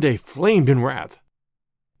 Linde flamed in wrath.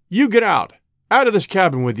 "You get out of this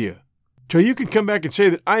cabin with you, till you can come back and say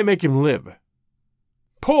that I make him live.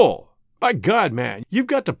 Pull! By God, man, you've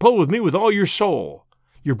got to pull with me with all your soul.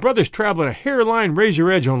 Your brother's traveling a hairline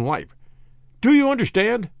razor edge on life. Do you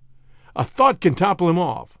understand? A thought can topple him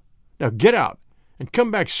off. Now get out, and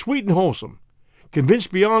come back sweet and wholesome,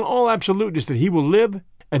 convinced beyond all absoluteness that he will live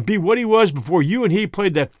and be what he was before you and he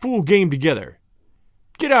played that fool game together.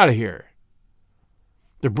 Get out of here."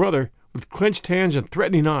 The brother, with clenched hands and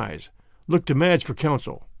threatening eyes, looked to Madge for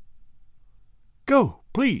counsel. "Go,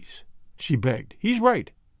 please," she begged. "He's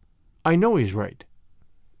right. I know he's right."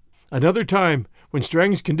 Another time, when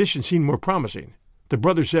Strang's condition seemed more promising, the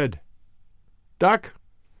brother said, "Doc,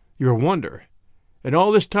 you're a wonder, and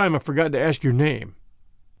all this time I've forgotten to ask your name."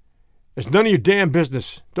 "It's none of your damn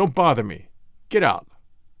business. Don't bother me. Get out."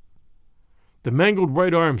 The mangled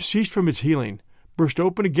right arm ceased from its healing, burst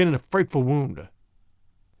open again in a frightful wound.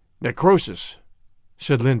 "Necrosis,"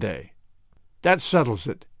 said Linde. "That settles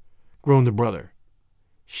it," groaned the brother.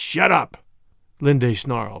 "Shut up," Linde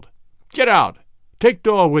snarled. "Get out. Take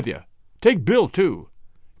Doll with you. Take Bill, too.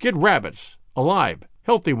 Get rabbits, alive,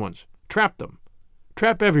 healthy ones. Trap them.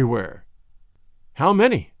 Trap everywhere." "How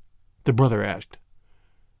many?" the brother asked.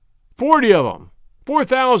 40 of 'em.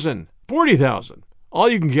 4,000. 40,000. All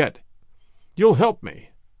you can get. You'll help me.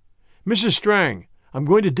 Mrs. Strang, I'm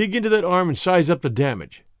going to dig into that arm and size up the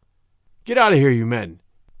damage. Get out of here, you men."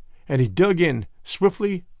 And he dug in,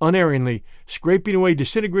 swiftly, unerringly, scraping away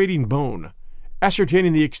disintegrating bone,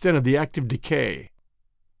 ascertaining the extent of the active decay.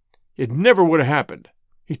 "It never would have happened,"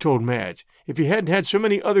 he told Madge, "if he hadn't had so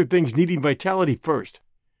many other things needing vitality first.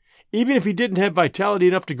 Even if he didn't have vitality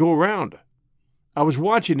enough to go around. I was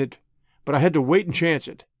watching it, but I had to wait and chance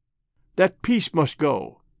it. That piece must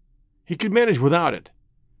go. He could manage without it,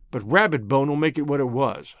 but rabbit bone will make it what it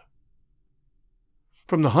was."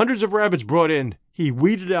 From the hundreds of rabbits brought in, he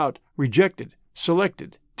weeded out, rejected,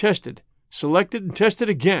 selected, tested, selected and tested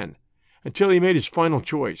again, until he made his final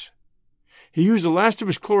choice. He used the last of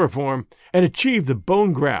his chloroform and achieved the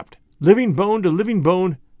bone graft, living bone to living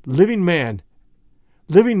bone, living man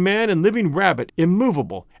and living rabbit,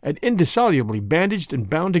 immovable and indissolubly bandaged and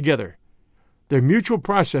bound together, their mutual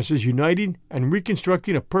processes uniting and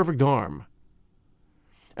reconstructing a perfect arm.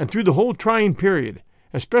 And through the whole trying period,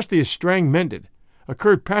 especially as Strang mended,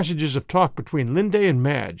 occurred passages of talk between Linde and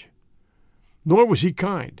Madge. Nor was he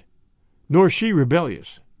kind, nor she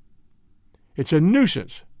rebellious. It's a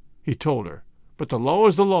nuisance, he told her, but the law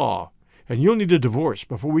is the law, and you'll need a divorce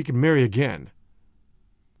before we can marry again.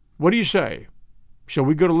 What do you say? Shall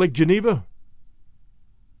we go to Lake Geneva?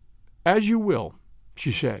 As you will,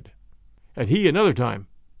 she said. And he another time.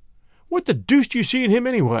 What the deuce do you see in him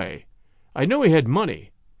anyway? I know he had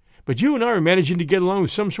money, but you and I are managing to get along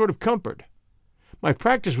with some sort of comfort. My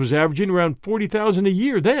practice was averaging around $40,000 a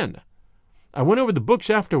year then. I went over the books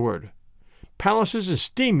afterward. Palaces and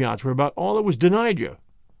steam yachts were about all that was denied you.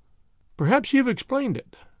 Perhaps you've explained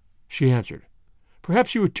it, she answered.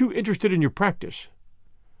 Perhaps you were too interested in your practice.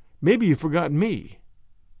 Maybe you've forgotten me.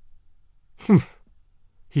 Humph,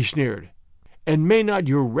 he sneered. And may not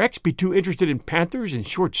your Rex be too interested in panthers and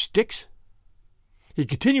short sticks? He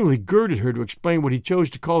continually girded her to explain what he chose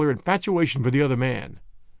to call her infatuation for the other man.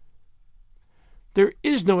 There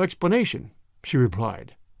is no explanation, she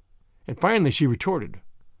replied. And finally she retorted,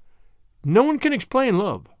 No one can explain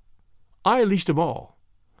love. I least of all.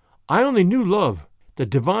 I only knew love, the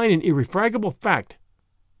divine and irrefragable fact.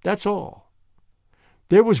 That's all.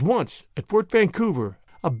 There was once, at Fort Vancouver,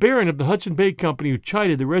 a baron of the Hudson Bay Company who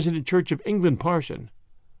chided the resident Church of England parson.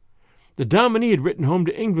 The dominie had written home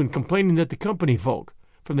to England complaining that the company folk,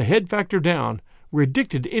 from the head factor down, were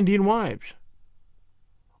addicted to Indian wives.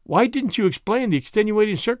 Why didn't you explain the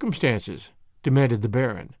extenuating circumstances? Demanded the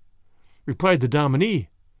baron. Replied the dominie,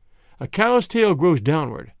 A cow's tail grows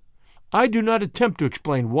downward. I do not attempt to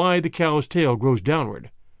explain why the cow's tail grows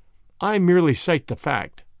downward. I merely cite the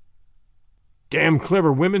fact. Damn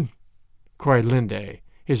clever women, cried Linday,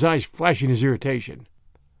 his eyes flashing his irritation.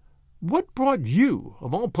 What brought you,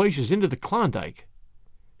 of all places, into the Klondike?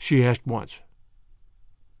 She asked once.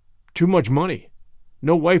 Too much money.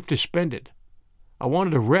 No wife to spend it. I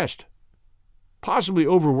wanted to rest. Possibly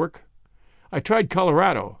overwork. I tried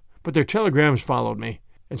Colorado, but their telegrams followed me,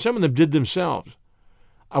 and some of them did themselves.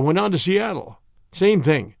 I went on to Seattle. Same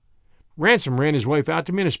thing. Ransom ran his wife out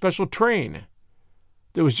to me in a special train.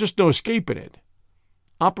 There was just no escaping it.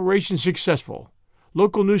 Operation successful.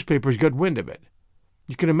 Local newspapers got wind of it.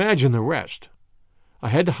 You can imagine the rest. I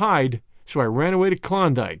had to hide, so I ran away to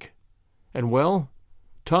Klondike. And, well,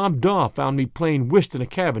 Tom Daw found me playing whist in a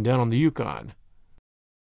cabin down on the Yukon.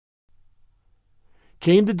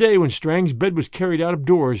 Came the day when Strang's bed was carried out of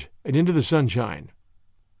doors and into the sunshine.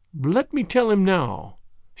 Let me tell him now,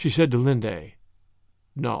 she said to Linday.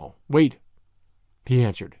 No, wait, he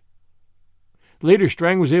answered. Later,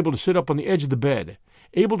 Strang was able to sit up on the edge of the bed,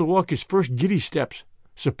 able to walk his first giddy steps,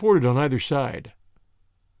 supported on either side.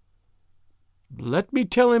 Let me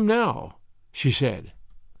tell him now, she said.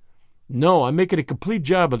 No, I'm making a complete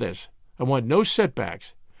job of this. I want no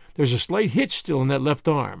setbacks. There's a slight hitch still in that left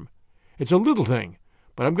arm. It's a little thing,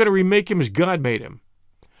 but I'm going to remake him as God made him.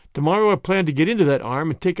 Tomorrow I plan to get into that arm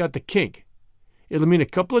and take out the kink. It'll mean a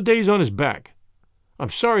couple of days on his back. I'm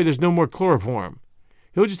sorry there's no more chloroform.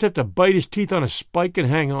 He'll just have to bite his teeth on a spike and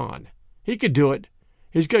hang on. He could do it.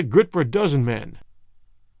 He's got grit for a dozen men.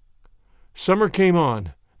 Summer came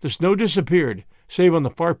on. The snow disappeared, save on the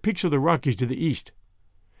far peaks of the Rockies to the east.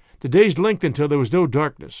 The days lengthened till there was no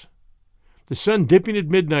darkness. The sun dipping at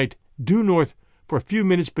midnight, due north for a few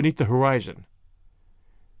minutes beneath the horizon.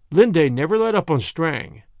 Linday never let up on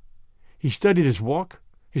Strang. He studied his walk,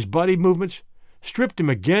 his body movements, stripped him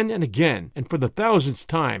again and again, and for the thousandth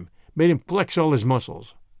time made him flex all his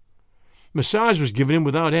muscles. Massage was given him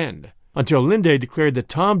without end, until Linday declared that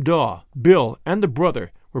Tom Daw, Bill, and the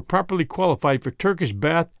brother were properly qualified for Turkish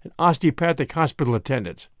bath and osteopathic hospital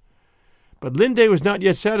attendance. But Linday was not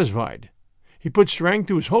yet satisfied. He put Strang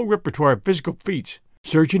through his whole repertoire of physical feats,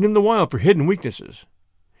 searching him the while for hidden weaknesses.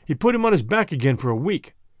 He put him on his back again for a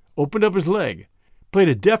week, opened up his leg, played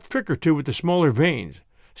a deft trick or two with the smaller veins,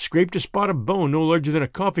 scraped a spot of bone no larger than a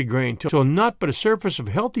coffee grain till naught but a surface of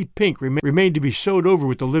healthy pink remained to be sewed over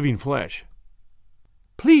with the living flesh.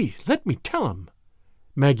 Please, let me tell him,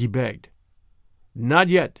 Maggie begged. Not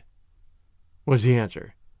yet, was the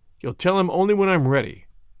answer. You'll tell him only when I'm ready.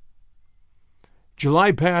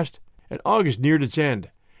 July passed, and August neared its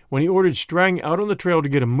end, when he ordered Strang out on the trail to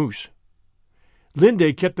get a moose.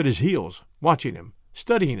 Linday kept at his heels, watching him,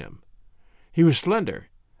 studying him. He was slender,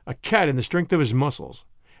 a cat in the strength of his muscles,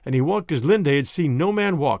 and he walked as Linday had seen no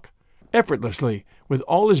man walk, effortlessly, with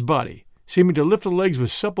all his body, seeming to lift the legs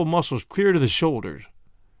with supple muscles clear to the shoulders.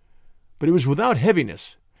 But it was without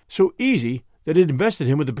heaviness, so easy that it invested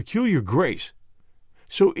him with a peculiar grace,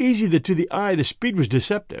 so easy that to the eye the speed was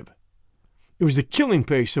deceptive. It was the killing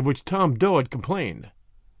pace of which Tom Daw had complained.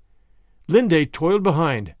 Linday toiled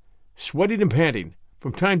behind, sweating and panting,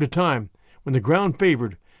 from time to time, when the ground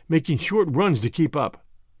favored, making short runs to keep up.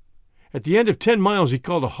 At the end of 10 miles he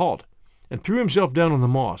called a halt, and threw himself down on the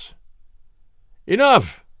moss.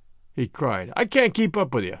 Enough! He cried. I can't keep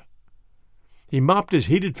up with you. He mopped his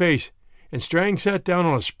heated face, and Strang sat down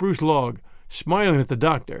on a spruce log, smiling at the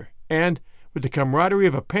doctor, and, with the camaraderie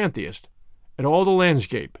of a pantheist, at all the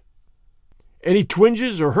landscape. Any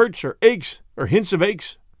twinges or hurts or aches or hints of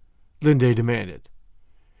aches? Linday demanded.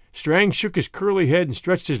 Strang shook his curly head and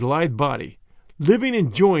stretched his lithe body, living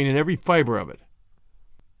and joying in every fiber of it.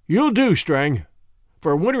 You'll do, Strang.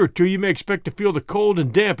 For a winter or two you may expect to feel the cold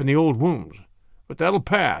and damp in the old wounds, but that'll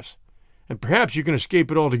pass, and perhaps you can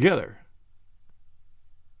escape it altogether.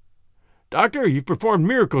 Doctor, you've performed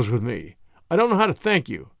miracles with me. I don't know how to thank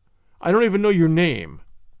you. I don't even know your name.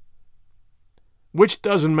 Which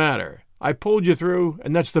doesn't matter. I pulled you through,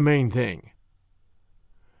 and that's the main thing.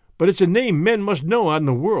 But it's a name men must know out in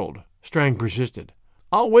the world, Strang persisted.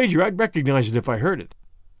 I'll wager I'd recognize it if I heard it.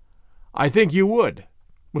 I think you would,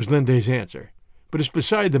 was Linday's answer, but it's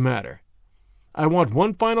beside the matter. I want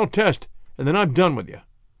one final test, and then I'm done with you.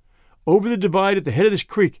 Over the divide at the head of this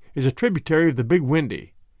creek is a tributary of the Big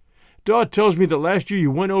Windy. Dodd tells me that last year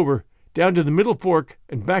you went over, down to the Middle Fork,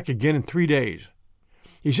 and back again in 3 days.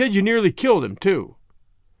 He said you nearly killed him, too.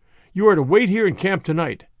 You are to wait here and camp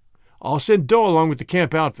tonight. I'll send Doe along with the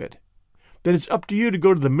camp outfit. Then it's up to you to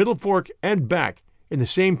go to the Middle Fork and back in the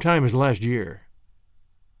same time as last year.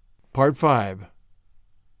 Part 5.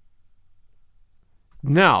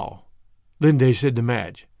 Now, Linday said to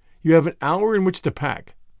Madge, you have an hour in which to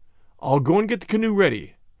pack. I'll go and get the canoe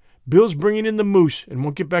ready. Bill's bringing in the moose and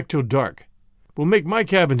won't get back till dark. We'll make my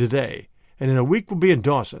cabin today, and in a week we'll be in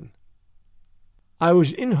Dawson. I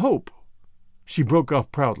was in hope, she broke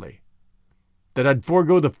off proudly. That I'd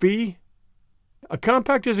forego the fee? A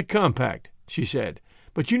compact is a compact, she said,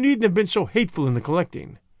 but you needn't have been so hateful in the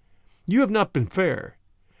collecting. You have not been fair.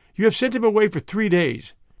 You have sent him away for 3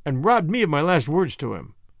 days, and robbed me of my last words to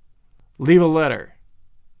him. Leave a letter.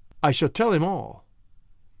 I shall tell him all.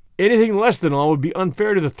 Anything less than all would be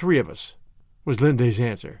unfair to the 3 of us, was Linday's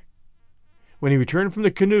answer. When he returned from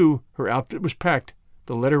the canoe, her outfit was packed,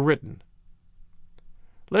 the letter written.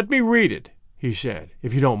 Let me read it, he said,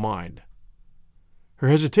 if you don't mind. Her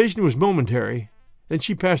hesitation was momentary, then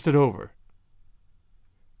she passed it over.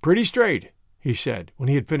 Pretty straight, he said, when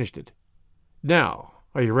he had finished it. Now,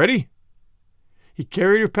 are you ready? He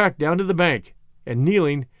carried her pack down to the bank, and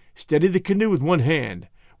kneeling, steadied the canoe with one hand,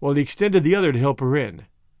 while he extended the other to help her in.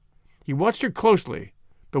 He watched her closely,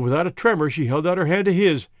 but without a tremor she held out her hand to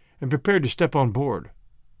his and prepared to step on board.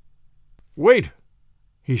 Wait,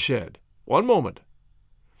 he said. One moment.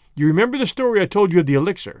 You remember the story I told you of the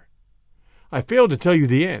elixir? I failed to tell you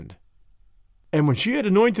the end. And when she had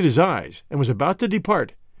anointed his eyes and was about to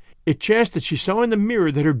depart, it chanced that she saw in the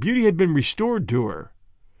mirror that her beauty had been restored to her.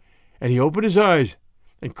 And he opened his eyes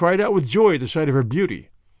and cried out with joy at the sight of her beauty,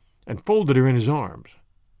 and folded her in his arms.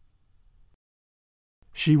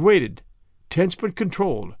 She waited, tense but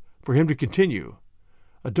controlled, for him to continue,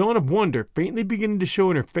 a dawn of wonder faintly beginning to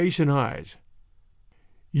show in her face and eyes.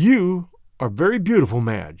 You are very beautiful,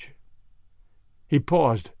 Madge. He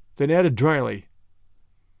paused, then added dryly,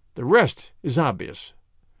 The rest is obvious.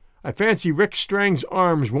 I fancy Rex Strang's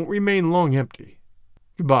arms won't remain long empty.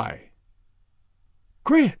 Goodbye.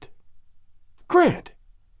 Grant! Grant!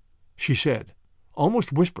 She said,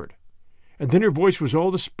 almost whispered, and then her voice was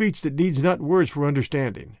all the speech that needs not words for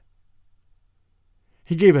understanding.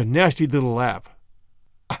 He gave a nasty little laugh.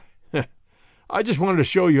 I just wanted to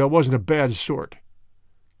show you I wasn't a bad sort.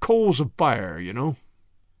 Coals of fire, you know.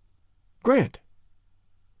 Grant!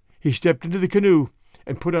 He stepped into the canoe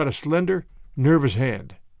and put out a slender, nervous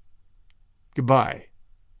hand. Goodbye,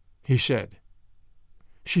 he said.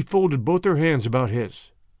 She folded both her hands about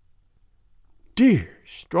his. Dear,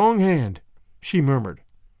 strong hand, she murmured,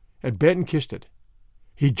 and bent and kissed it.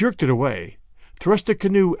 He jerked it away, thrust the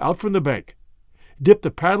canoe out from the bank, dipped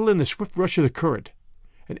the paddle in the swift rush of the current,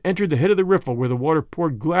 and entered the head of the riffle where the water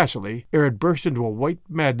poured glassily ere it burst into a white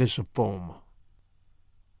madness of foam.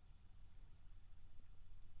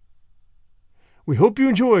 We hope you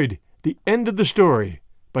enjoyed The End of the Story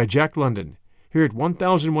by Jack London, here at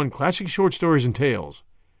 1001 Classic Short Stories and Tales.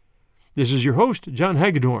 This is your host, John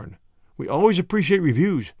Hagedorn. We always appreciate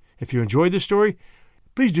reviews. If you enjoyed this story,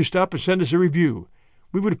 please do stop and send us a review.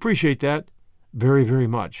 We would appreciate that very, very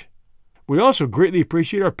much. We also greatly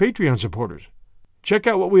appreciate our Patreon supporters. Check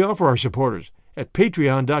out what we offer our supporters at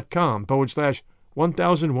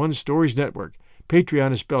patreon.com/1001 Stories Network.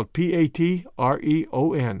 Patreon is spelled Patreon.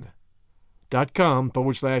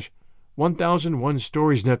 .com/1001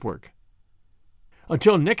 Stories Network.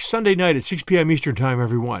 Until next Sunday night at 6 p.m. Eastern Time,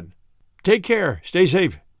 everyone. Take care, stay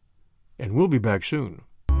safe, and we'll be back soon.